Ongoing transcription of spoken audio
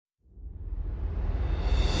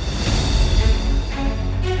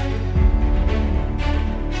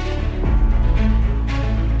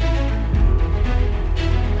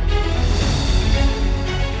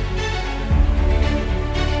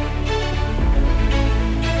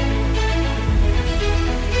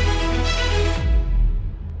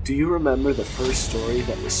Do you remember the first story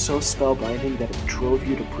that was so spellbinding that it drove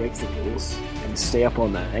you to break the rules and stay up all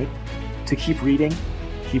night? To keep reading,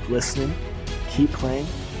 keep listening, keep playing?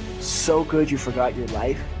 So good you forgot your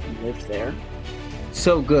life and lived there?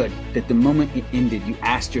 So good that the moment it ended, you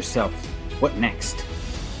asked yourself, what next?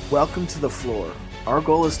 Welcome to the FLORE. Our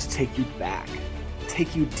goal is to take you back,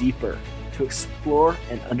 take you deeper, to explore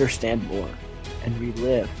and understand more, and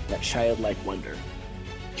relive that childlike wonder.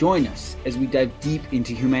 Join us as we dive deep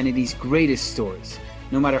into humanity's greatest stories,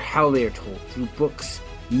 no matter how they are told, through books,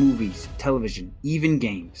 movies, television, even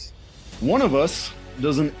games. One of us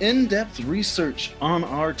does an in-depth research on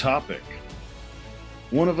our topic.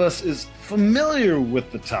 One of us is familiar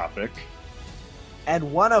with the topic.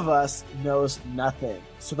 And one of us knows nothing.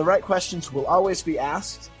 So the right questions will always be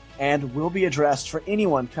asked and will be addressed for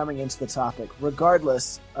anyone coming into the topic,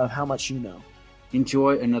 regardless of how much you know.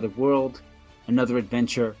 Enjoy another world, another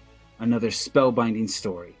adventure, another spellbinding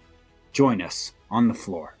story. Join us on the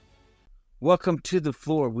FLORE. Welcome to the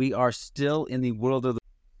FLORE. We are still in the world of the...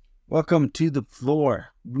 Welcome to the FLORE.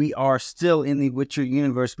 We are still in the Witcher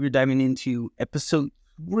universe. We're diving into episode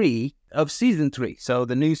 3 of season 3. So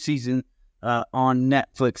the new season on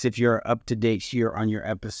Netflix, if you're up to date here on your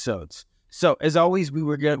episodes. So as always,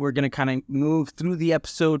 we're going to kind of move through the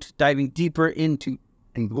episode, diving deeper into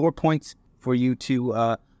the lore points for you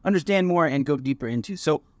to understand more and go deeper into.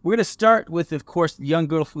 So we're going to start with, of course, the young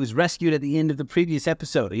girl who was rescued at the end of the previous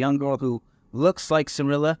episode. A young girl who looks like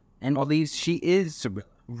s3e3 and believes she is s3e3.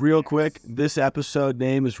 Real quick, this episode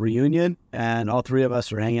name is Reunion, and all three of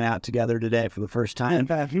us are hanging out together today for the first time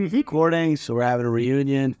recording, so we're having a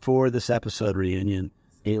reunion for this episode reunion.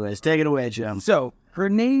 Anyways, take it away, Jim. So her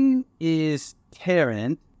name is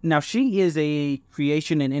Taryn. Now, she is a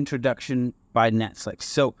creation and introduction by Netflix.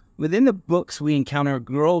 So within the books, we encounter a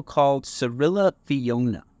girl called s3e3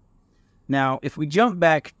 Fiona. Now, if we jump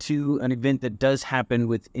back to an event that does happen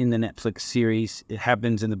within the Netflix series, it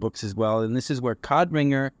happens in the books as well, and this is where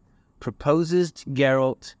Codringer proposes to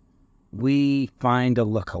Geralt. We find a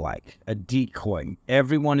lookalike, a decoy.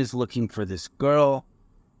 Everyone is looking for this girl.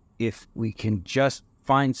 If we can just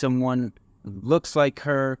find someone who looks like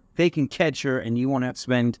her, they can catch her, and you won't have to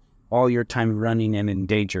spend all your time running and in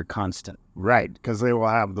danger constant. Right, because they will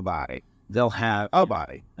have the body. They'll have A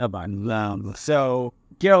body. So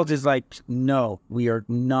Geralt is like, no, we are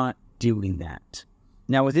not doing that.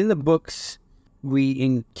 Now, within the books, we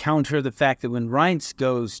encounter the fact that when Reince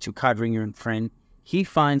goes to Codringer and Friend, he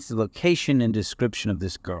finds the location and description of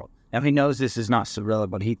this girl. Now, he knows this is not s3e3,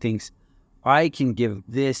 but he thinks, I can give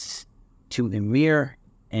this to Emir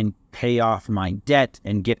and pay off my debt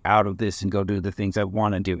and get out of this and go do the things I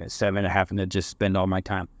want to do instead of having to just spend all my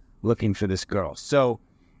time looking for this girl. So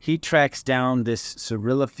he tracks down this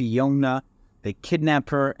s3e3 Fiona. They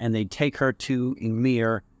kidnap her and they take her to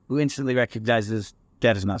Emir, who instantly recognizes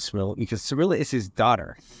that is not s3e3 because s3e3 is his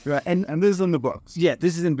daughter. Right, and this is in the books. Yeah,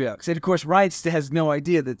 this is in books. And of course, Reince has no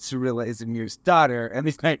idea that s3e3 is Emir's daughter, and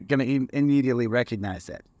he's not going to immediately recognize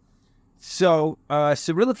that. So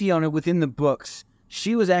s3e3 Fiona, within the books,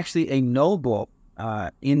 she was actually a noble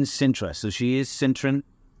in Sintra. So she is Cintran.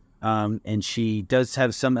 And she does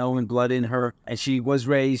have some elven blood in her, and she was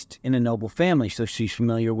raised in a noble family, so she's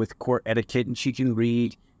familiar with court etiquette, and she can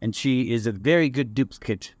read, and she is a very good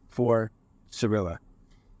duplicate for s3e3.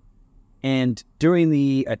 And during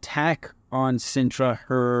the attack on Sintra,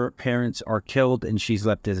 her parents are killed, and she's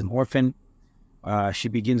left as an orphan. She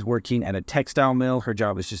begins working at a textile mill. Her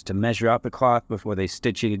job is just to measure out the cloth before they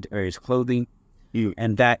stitch it into various clothing,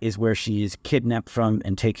 and that is where she is kidnapped from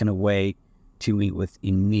and taken away to meet with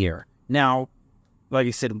Emir. Now, like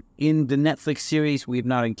I said, in the Netflix series, we've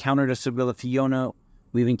not encountered a s3e3 Fiona.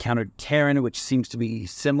 We've encountered Taryn, which seems to be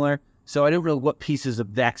similar. So I don't know what pieces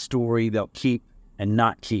of that story they'll keep and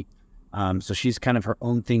not keep. So she's kind of her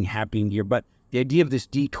own thing happening here. But the idea of this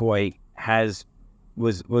decoy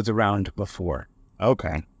was around before.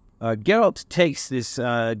 Okay. Geralt takes this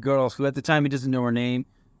girl, who at the time he doesn't know her name,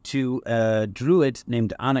 to a druid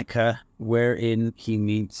named Annika, wherein he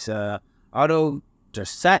meets Otto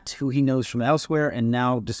Dursat, who he knows from elsewhere, and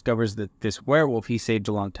now discovers that this werewolf he saved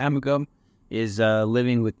a long time ago is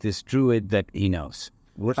living with this druid that he knows.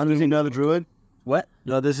 How does he know the druid? What?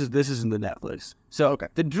 No, this is in the Netflix. So okay.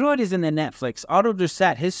 The druid is in the Netflix. Otto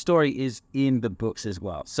Dursat, his story is in the books as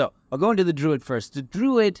well. So I'll go into the druid first. The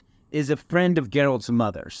druid is a friend of Geralt's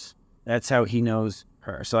mother's. That's how he knows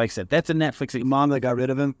her. So like I said, that's a Netflix. Mom that got rid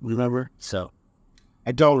of him, remember? So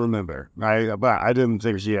I don't remember. But I didn't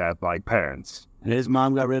think she had, parents. And his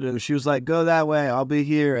mom got rid of him. She was like, go that way, I'll be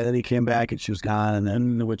here. And then he came back and she was gone. And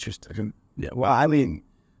then the Witchers took him. Yeah, well, I mean,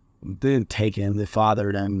 they didn't take him. They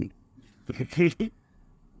fathered him.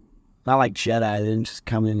 Not like Jedi. They didn't just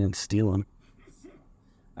come in and steal him.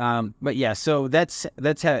 But yeah, so that's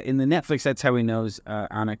how in the Netflix, that's how he knows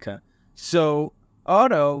Annika. So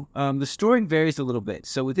Otto, the story varies a little bit.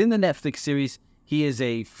 So within the Netflix series, he is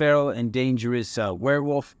a feral and dangerous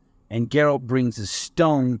werewolf, and Geralt brings a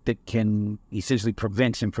stone that can essentially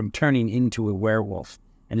prevent him from turning into a werewolf,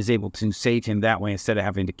 and is able to save him that way instead of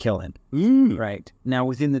having to kill him. Right. Now,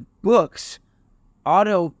 within the books,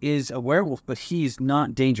 Otto is a werewolf, but he's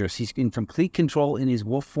not dangerous. He's in complete control in his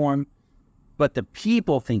wolf form, but the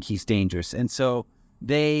people think he's dangerous. And so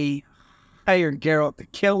they hire Geralt to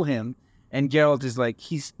kill him, and Geralt is like,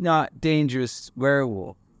 he's not dangerous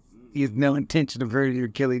werewolf. He has no intention of hurting or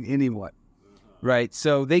killing anyone. Right.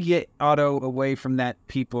 So they get Otto away from that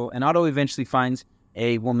people, and Otto eventually finds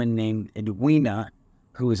a woman named Edwina,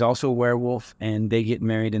 who is also a werewolf, and they get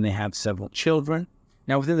married and they have several children.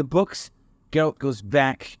 Now, within the books, Geralt goes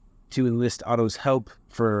back to enlist Otto's help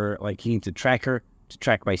for, like, he needs to track her, to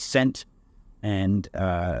track by scent, and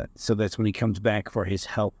so that's when he comes back for his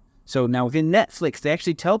help. So now within Netflix, they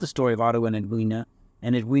actually tell the story of Otto and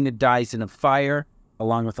Edwina dies in a fire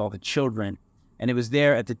along with all the children. And it was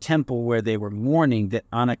there at the temple where they were mourning that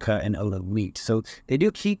Annika and Otto meet. So they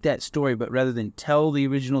do keep that story, but rather than tell the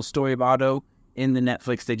original story of Otto in the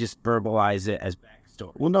Netflix, they just verbalize it as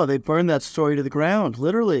backstory. Well, no, they burned that story to the ground,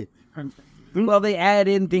 literally. Well, they add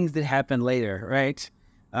in things that happen later, right?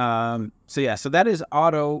 So that is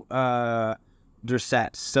Otto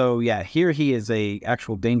Dursat. So yeah, here he is a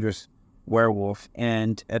actual dangerous werewolf,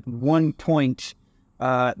 and at one point,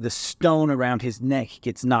 the stone around his neck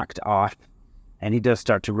gets knocked off, and he does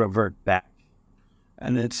start to revert back.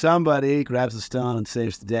 And then somebody grabs the stone and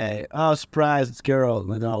saves the day. Oh, surprise, it's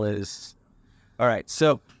Geralt. And all is. All right,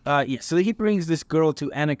 so he brings this girl to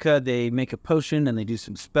Annika. They make a potion and they do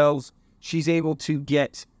some spells. She's able to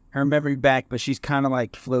get her memory back, but she's kind of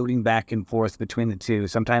like floating back and forth between the two.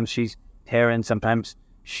 Sometimes she's Terran, sometimes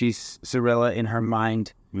she's Cirilla in her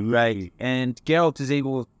mind, right? And Geralt is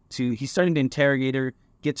able to, he's starting to interrogate her,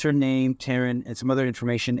 gets her name, Terran, and some other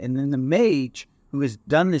information, and then the mage who has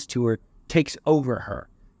done this to her takes over her.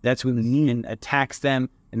 That's when Ian attacks them,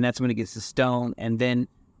 and that's when he gets the stone, and then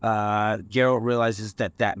Geralt realizes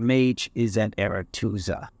that mage is at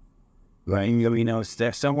Aretuza. Right? You know,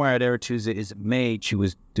 there somewhere at Aretuza is a mage who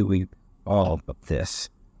was doing all of this.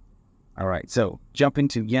 All right, so jumping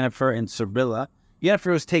to Yennefer and Cirilla.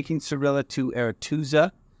 Yennefer was taking Cirilla to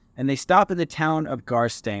Aretuza, and they stop in the town of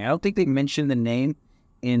Garstang. I don't think they mentioned the name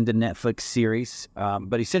in the Netflix series,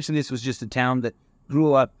 but essentially this was just a town that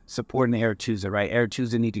grew up supporting Aretuza, right?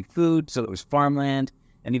 Aretuza needed food, so it was farmland,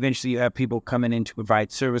 and eventually you have people coming in to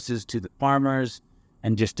provide services to the farmers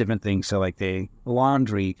and just different things. So like the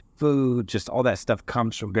laundry, food, just all that stuff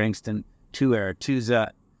comes from Grangston to Aretuza.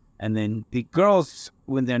 And then the girls,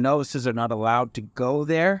 when they're novices, are not allowed to go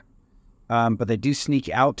there, but they do sneak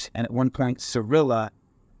out. And at one point, Cirilla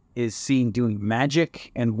is seen doing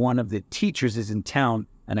magic, and one of the teachers is in town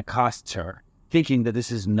and accosts her, thinking that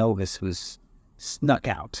this is novice who's snuck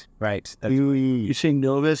out, right? You saying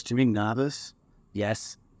novice? Do you mean novice?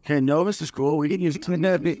 Yes. Okay, novice is cool. We can use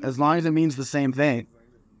it as long as it means the same thing.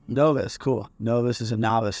 Novice, cool. Novice is a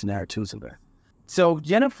novice in Aretuza. So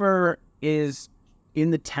Yennefer is in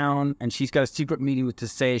the town, and she's got a secret meeting with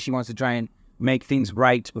Tissaia. She wants to try and make things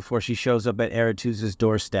right before she shows up at Aretuza's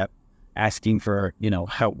doorstep, asking for,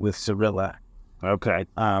 help with Cirilla. Okay.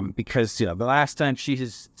 Because, the last time she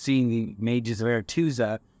has seen the mages of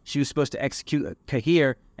Aretuza, she was supposed to execute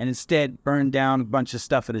Cahir and instead burned down a bunch of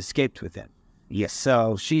stuff and escaped with him. Yes.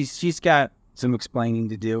 So she's got some explaining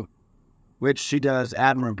to do. Which she does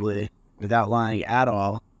admirably, without lying at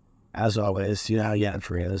all. As always,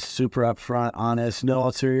 Yennefer is super upfront, honest, no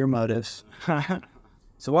ulterior motives.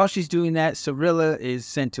 So while she's doing that, Cirilla is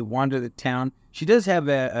sent to wander the town. She does have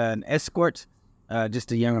an escort,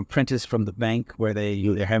 just a young apprentice from the bank where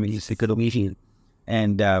they're having a good meeting.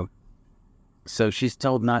 And so she's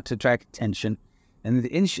told not to attract attention. And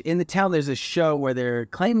in the town, there's a show where they're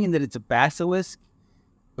claiming that it's a basilisk,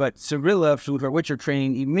 but Cirilla, through her Witcher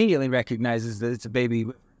training, immediately recognizes that it's a baby,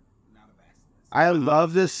 not a basilisk. I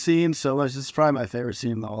love this scene so much. This is probably my favorite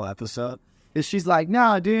scene in the whole episode. Is she's like,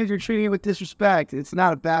 no, dude, you're treating it with disrespect. It's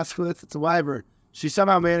not a basilisk, it's a wyvern. She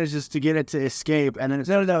somehow manages to get it to escape, and then it's...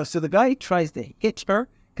 No. So the guy tries to hit her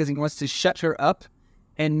because he wants to shut her up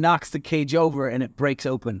and knocks the cage over, and it breaks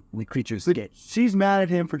open when the creature escapes. She's mad at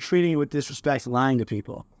him for treating it with disrespect, lying to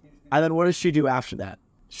people. And then what does she do after that?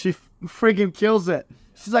 She freaking kills it.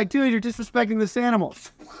 She's like, dude, you're disrespecting this animal.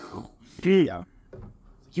 Yeah.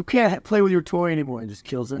 You can't play with your toy anymore, and just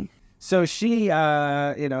kills it. So she,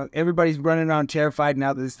 everybody's running around terrified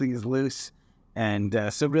now that this thing is loose. And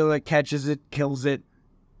Cirilla catches it, kills it,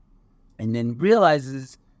 and then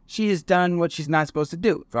realizes she has done what she's not supposed to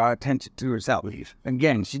do, draw attention to herself.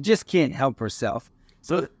 Again, she just can't help herself.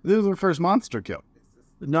 So this is her first monster kill.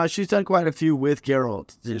 No, she's done quite a few with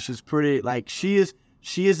Geralt. She's pretty, like, she is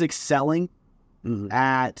excelling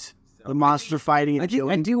at the monster fighting and I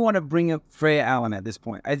killing. do want to bring up Freya Allan at this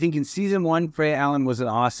point. I think in season 1, Freya Allan was an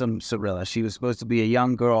awesome Cirilla. She was supposed to be a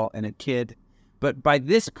young girl and a kid. But by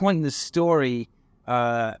this point in the story,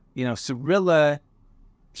 Cirilla,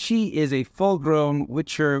 she is a full-grown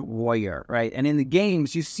Witcher warrior, right? And in the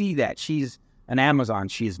games, you see that. She's an Amazon.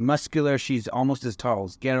 She's muscular. She's almost as tall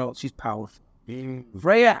as Geralt. She's powerful.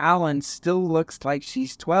 Freya Allan still looks like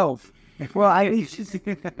she's 12. Well, she's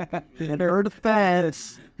in her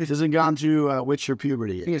defense. She hasn't gone through Witcher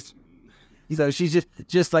puberty yet. So she's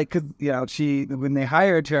just like, cause, she, when they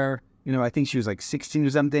hired her, I think she was like 16 or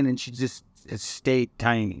something, and she just stayed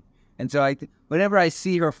tiny. And so whenever I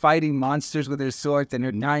see her fighting monsters with her swords and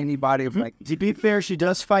her tiny body, I'm like, to be fair, she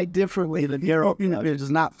does fight differently than Geralt. She does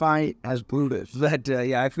not fight as brutish. But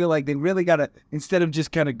I feel like they really got to, instead of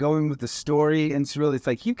just kind of going with the story, and it's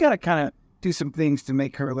like, you've got to kind of do some things to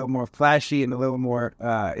make her a little more flashy and a little more,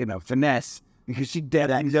 finesse, because she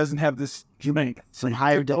doesn't have this, Some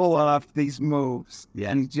higher to pull off these moves. Yeah.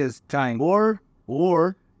 And just tiny.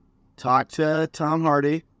 Or talk to Tom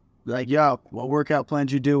Hardy. Like, yo, what workout plan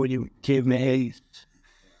did you do when you gave me AIDS?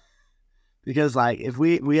 Because, like, if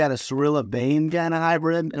we had a Cirilla Bane kind of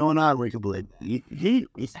hybrid going on, we could believe he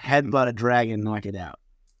headbutt a dragon, knock it out.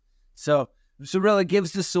 So Cirilla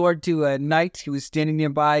gives the sword to a knight who is standing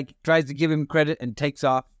nearby, tries to give him credit, and takes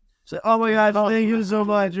off. So, oh my God, thank you so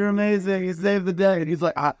much. You're amazing. You saved the day. And he's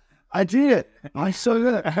like, I did it. I'm so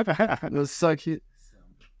good. It was so cute.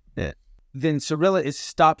 Yeah. Then Cirilla is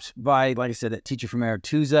stopped by, like I said, that teacher from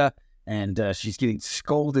Aretuza, and she's getting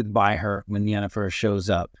scolded by her when Yennefer shows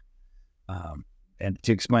up. And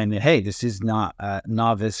to explain that, hey, this is not a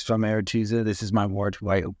novice from Aretuza. This is my ward who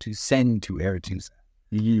I hope to send to Aretuza.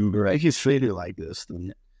 Right. He's treated like this.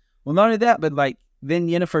 Well, not only that, but then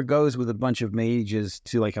Yennefer goes with a bunch of mages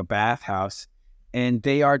to a bathhouse, and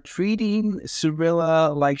they are treating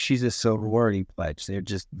Cirilla like she's a sorority pledge. They're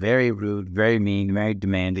just very rude, very mean, very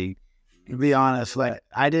demanding. To be honest, so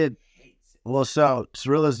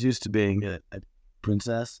Cirilla's used to being a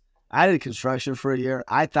princess. I did construction for a year.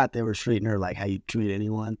 I thought they were treating her like how you treat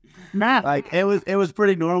anyone. It was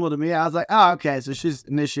pretty normal to me. I was like, oh, okay, so she's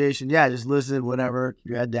initiation. Yeah, just listen, whatever,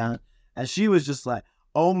 your head down. And she was just like,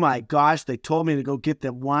 oh my gosh, they told me to go get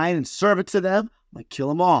them wine and serve it to them. I'm like, kill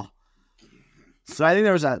them all. So I think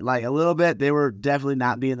there was a little bit, they were definitely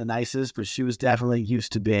not being the nicest, but she was definitely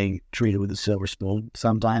used to being treated with a silver spoon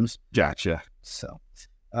sometimes. Gotcha. So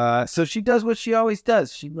she does what she always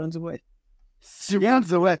does. She runs away. And then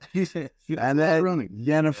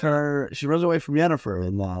Yennefer, she runs away from Yennefer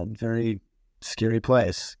in a very scary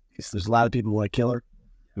place. There's a lot of people who want to kill her.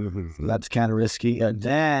 So that's kind of risky. And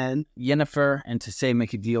then Yennefer and Tesei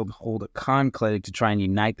make a deal to hold a conclave to try and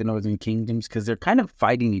unite the Northern Kingdoms, because they're kind of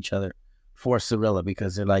fighting each other for Cirilla,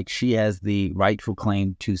 because they're like, she has the rightful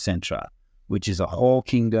claim to Centra, which is a whole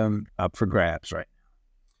kingdom up for grabs right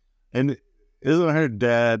now. And isn't her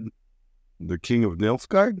dad the king of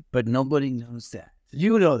Nilfgaard? But nobody knows that.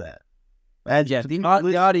 you know that. And Yeah, the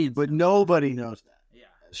audience, but nobody knows that. Yeah.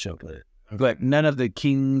 Show it. But none of the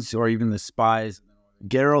kings or even the spies.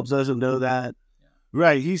 Geralt doesn't know that.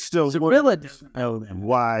 Right, he's still Cirilla doesn't know that.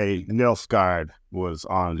 why Nilfgaard was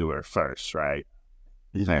onto her first, right?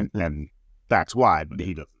 And that's why, but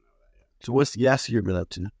he doesn't. So what's the yes you're up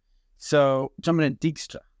to? So jumping to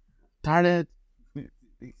Dijkstra. Darn it.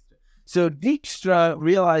 So Dijkstra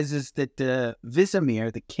realizes that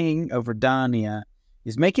Vizimir, the king of Redania,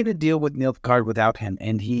 is making a deal with Nilfgaard without him,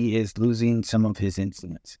 and he is losing some of his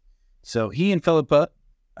influence. So he and Philippa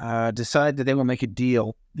decide that they will make a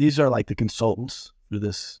deal. These are like the consultants for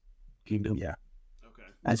this kingdom. Yeah. Okay.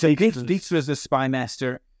 And so Dijkstra is the spy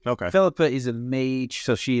master. Okay. Philippa is a mage,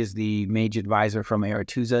 so she is the mage advisor from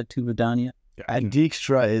Aretuza to Redania. And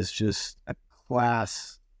Dijkstra is just a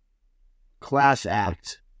class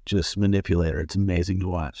act, just manipulator. It's amazing to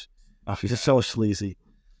watch. She's just so sleazy.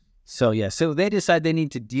 So they decide they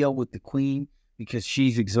need to deal with the queen because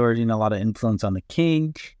she's exerting a lot of influence on the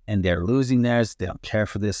king, and they're losing theirs. They don't care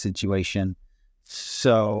for this situation.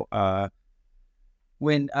 So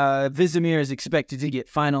when Vizimir is expected to get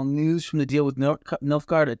final news from the deal with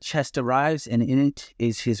Nilfgaard, a chest arrives, and in it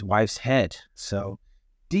is his wife's head. So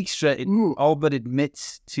Dijkstra all but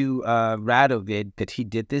admits to Radovid that he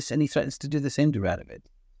did this, and he threatens to do the same to Radovid.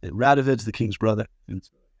 Radovid's the king's brother.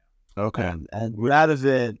 Okay. And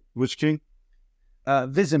Radovid, Which king?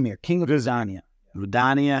 Vizimir, king of Rudania.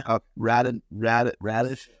 Rudania,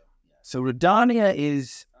 Radish. So Rudania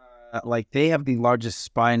is they have the largest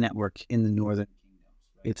spy network in the northern.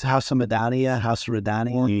 It's House of Medania, House of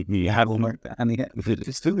Redania.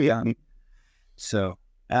 So,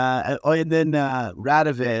 and then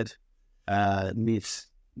Radovid meets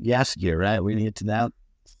Yaskir, right? We need to that.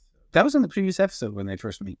 that was in the previous episode when they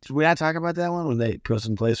first meet. Did we not talk about that one when they go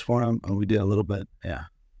someplace for him? Oh, we did a little bit. Yeah.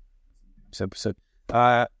 This episode.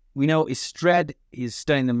 We know s3e3 is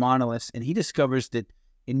studying the monoliths, and he discovers that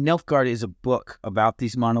in Nilfgaard is a book about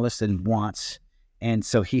these monoliths that he wants. And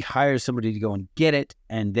so he hires somebody to go and get it,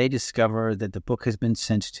 and they discover that the book has been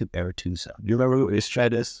sent to Aretusa. You remember who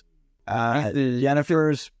s3e3 is?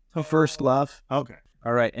 Yennefer's first love. Okay.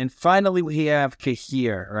 All right, and finally we have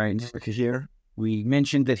Cahir, right? Cahir. We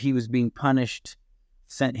mentioned that he was being punished.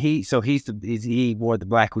 He wore the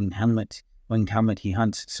black winged helmet. He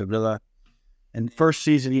hunts Cirilla. And first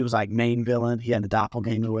season, he was like main villain. He had the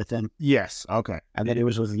doppelganger with him. Yes. Okay. And then it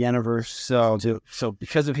was with Yennefer. So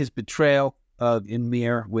because of his betrayal of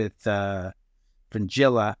Ymir with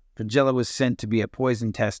Fringilla was sent to be a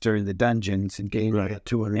poison tester in the dungeons and gained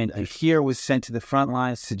 200. And Cahir was sent to the front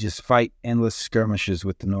lines to just fight endless skirmishes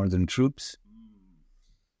with the northern troops.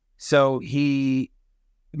 So he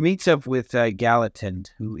meets up with Gallatin,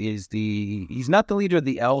 who is he's not the leader of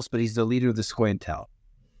the elves, but he's the leader of the Squantel,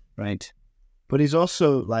 right? But he's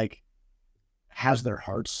also has their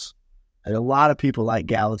hearts. And a lot of people like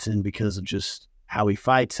Gallatin because of just how he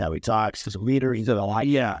fights, how he talks. As a leader, he's a lot.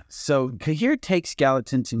 Yeah. So Cahir takes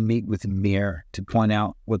Gallatin to meet with Ymir to point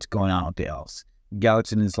out what's going on with the elves.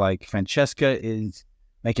 Gallatin is like, Francesca is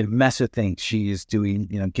making a mess of things. She is doing,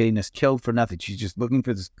 getting us killed for nothing. She's just looking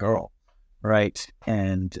for this girl, right?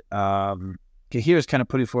 And Cahir is kind of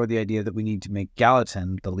putting forward the idea that we need to make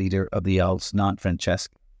Gallatin the leader of the elves, not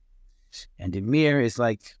Francesca. And Ymir is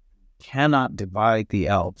like, cannot divide the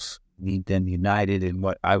elves. We need them united in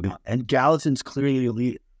what I want. And Gallatin's clearly a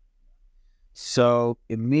leader. So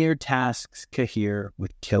Ymir tasks Cahir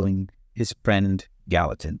with killing his friend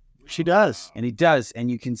Gallatin. She does. And he does.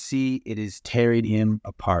 And you can see it is tearing him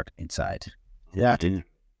apart inside. Yeah, dude.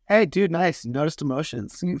 Hey, dude, nice. Noticed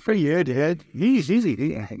emotions. For you, dude.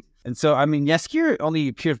 Easy. And so, Yaskir only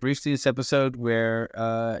appears briefly in this episode where,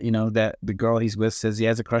 that the girl he's with says he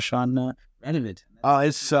has a crush on Radovid. Oh,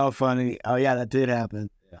 it's so funny. Oh, yeah, that did happen.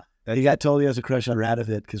 Yeah. He got told he has a crush on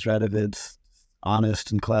Radovid because Radovid's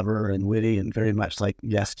honest and clever and witty and very much like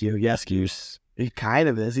Yaskir's. He kind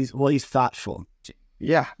of is. He's thoughtful.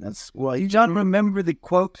 Yeah, you don't remember the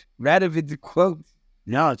quote? Radovid, the quote?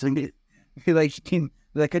 No, it's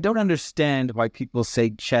like, I don't understand why people say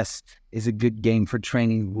chess is a good game for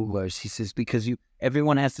training rulers. He says, because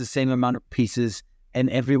everyone has the same amount of pieces and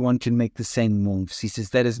everyone can make the same moves. He says,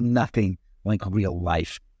 that is nothing like real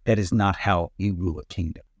life. That is not how you rule a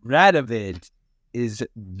kingdom. Radovid is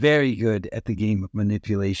very good at the game of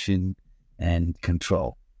manipulation and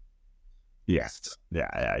control. Yes.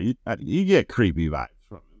 Yeah. You get creepy vibes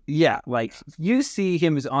from him. Yeah, like you see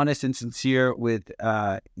him as honest and sincere with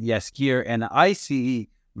Yaskir, and I see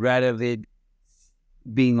Radovid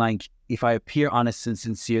being like, if I appear honest and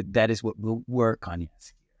sincere, that is what will work on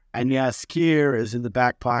Yaskir. And Yaskir is in the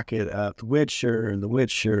back pocket of The Witcher, and The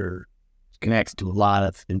Witcher connects to a lot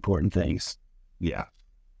of important things. Yeah.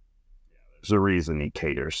 There's a reason he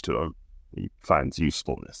caters to him. He finds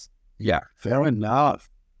usefulness. Yeah. Fair enough.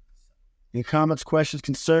 Any comments, questions,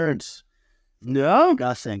 concerns? No?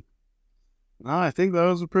 Nothing. No, I think that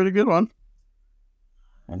was a pretty good one.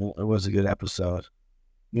 It was a good episode.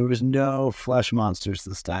 There was no flesh monsters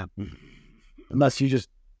this time. Unless you just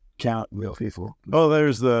count real people. Oh,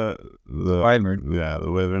 there's the Wyvern. Yeah, the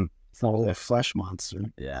wyvern. It's not really a flesh monster.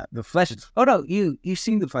 Yeah, the flesh. Oh no, you've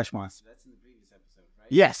seen the flesh monster. That's in the previous episode, right?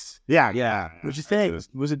 Yes. Yeah. What'd you think?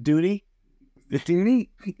 Was it Dooney? The Dooney?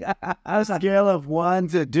 I was on a scale of 1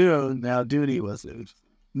 to Dune. Now Dooney was it.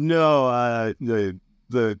 No,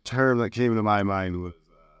 the term that came to my mind was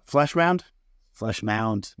Flesh Mound. Flesh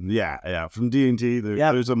Mound. Yeah. From D&D,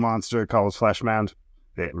 there's a monster called Flesh Mound.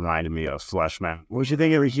 It reminded me of Flesh Mound. What did you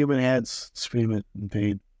think of human heads screaming in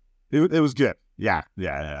pain? It was good. Yeah.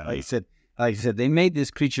 Like I said, they made this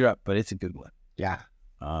creature up, but it's a good one. Yeah.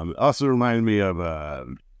 Also reminded me of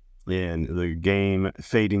in the game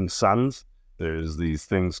Fading Suns, there's these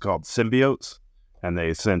things called symbiotes, and they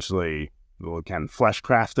essentially can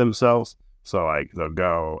fleshcraft themselves. So like they'll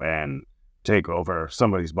go and take over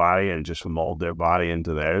somebody's body and just mold their body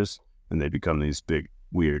into theirs, and they become these big,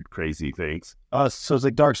 weird, crazy things. Oh, so it's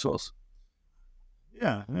like Dark Souls.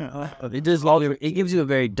 Yeah. It does. It gives you a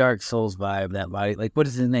very Dark Souls vibe. That body, like, what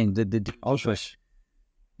is his name? The Ultrash.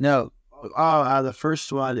 No. The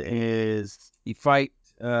first one is You fight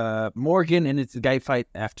Morgan, and it's the guy you fight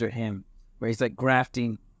after him, where he's like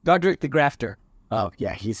grafting. Godric the Grafter,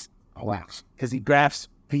 he's wow. because he grafts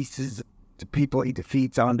pieces to people he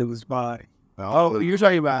defeats onto his body. Oh, you're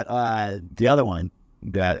talking about the other one,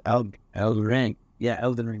 that Elden Ring. Yeah,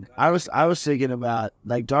 Elden Ring. I was thinking about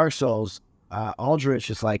like Dark Souls. Aldrich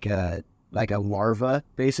is like a larva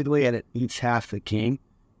basically, and it eats half the king,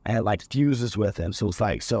 and it like fuses with him. So it's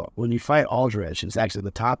like, so when you fight Aldrich, it's actually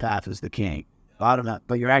the top half is the king, bottom half,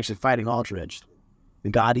 but you're actually fighting Aldrich. The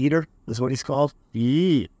God Eater is what he's called.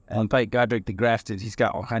 Yeah. And fight Godric the Grafted, he's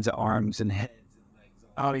got all kinds of arms and heads.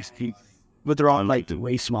 Oh, he's but they're all like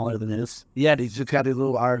way smaller than this. Yeah, He's just got these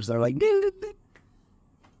little arms that are like, and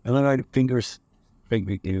then like fingers.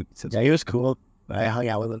 big dude. Yeah, he was cool. I hung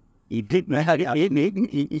out with him. He did.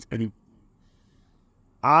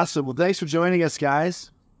 Awesome. Well, thanks for joining us,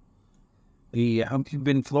 guys. I hope you've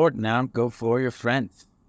been floored now. Go floor your friends.